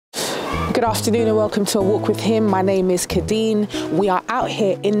Good afternoon and welcome to A Walk With Him. My name is Kadeen. We are out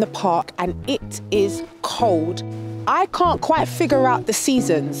here in the park and it is cold. I can't quite figure out the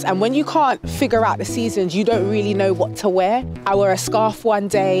seasons, and when you can't figure out the seasons, you don't really know what to wear. I wear a scarf one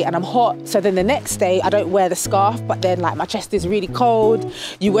day and I'm hot, so then the next day I don't wear the scarf, but then like my chest is really cold.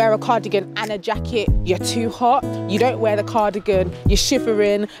 You wear a cardigan and a jacket, you're too hot. You don't wear the cardigan, you're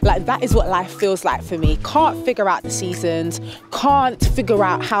shivering. Like, that is what life feels like for me. Can't figure out the seasons, can't figure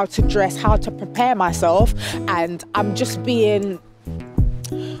out how to dress, how to prepare myself, and I'm just being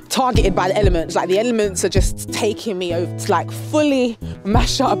targeted by the elements. Like, the elements are just taking me over, like fully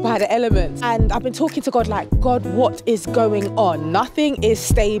mashed up by the elements. And I've been talking to God like, God, what is going on? Nothing is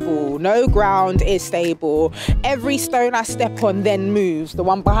stable. No ground is stable. Every stone I step on then moves. The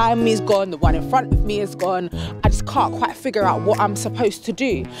one behind me is gone. The one in front of me is gone. I just can't quite figure out what I'm supposed to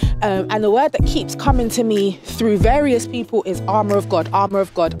do. And the word that keeps coming to me through various people is armor of God, armor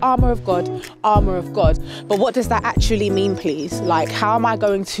of God, armor of God, armor of God. But what does that actually mean, please? Like, how am I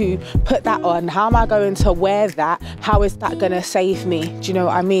going to put that on? How am I going to wear that? How is that going to save me? Do you know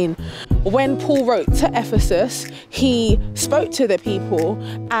what I mean? When Paul wrote to Ephesus, he spoke to the people,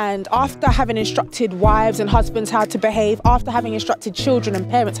 and after having instructed wives and husbands how to behave, after having instructed children and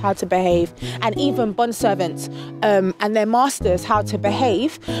parents how to behave, and even bondservants and their masters how to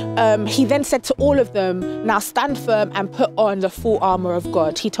behave, he then said to all of them, now stand firm and put on the full armor of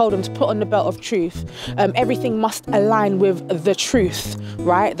God. He told them to put on the belt of truth. Everything must align with the truth,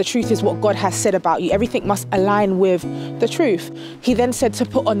 right? The truth is what God has said about you. Everything must align with the truth. He then said to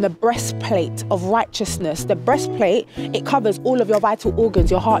put on the breastplate of righteousness. The breastplate, it covers all of your vital organs,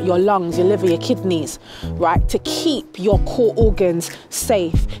 your heart, your lungs, your liver, your kidneys, right? To keep your core organs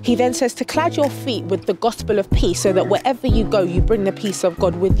safe. He then says to clad your feet with the gospel of peace, so that wherever you go, you bring the peace of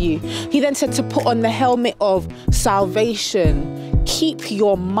God with you. He then said to put on the helmet of salvation. Keep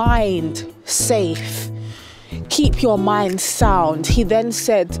your mind safe. Keep your mind sound. He then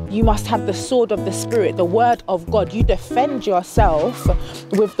said you must have the sword of the Spirit, the word of God. You defend yourself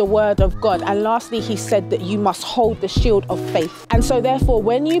with the word of God. And lastly, he said that you must hold the shield of faith. And so therefore,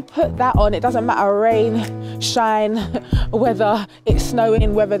 when you put that on, it doesn't matter rain, shine, whether it's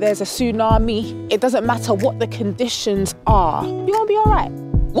snowing, whether there's a tsunami, it doesn't matter what the conditions are, you're gonna be all right.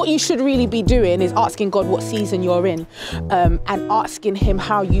 What you should really be doing is asking God what season you're in, and asking him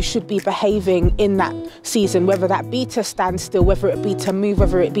how you should be behaving in that season, whether that be to stand still, whether it be to move,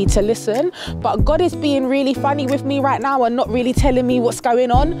 whether it be to listen. But God is being really funny with me right now and not really telling me what's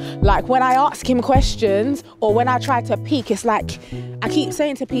going on. Like, when I ask him questions or when I try to peek, it's like I keep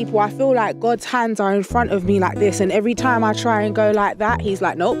saying to people, I feel like God's hands are in front of me like this, and every time I try and go like that, he's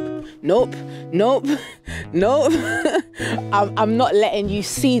like, nope, nope, nope, nope. I'm not letting you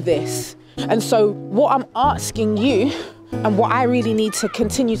see this. And so what I'm asking you, and what I really need to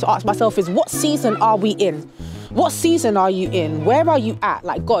continue to ask myself, is what season are we in? What season are you in? Where are you at?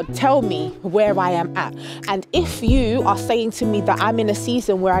 Like, God, tell me where I am at. And if you are saying to me that I'm in a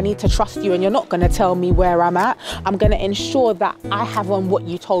season where I need to trust you and you're not going to tell me where I'm at, I'm going to ensure that I have on what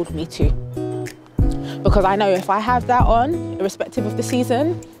you told me to. Because I know if I have that on, irrespective of the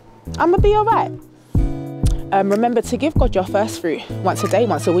season, I'm going to be all right. Remember to give God your first fruit once a day,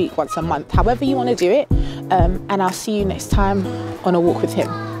 once a week, once a month, however you want to do it. And I'll see you next time on A Walk With Him.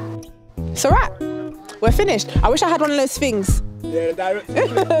 It's a wrap. We're finished. I wish I had one of those things. Yeah, the director.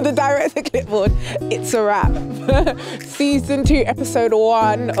 The director clipboard. It's a wrap. Season 2, episode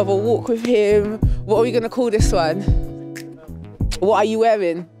 1 of A Walk With Him. What are we going to call this one? What are you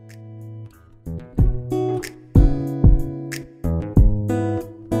wearing?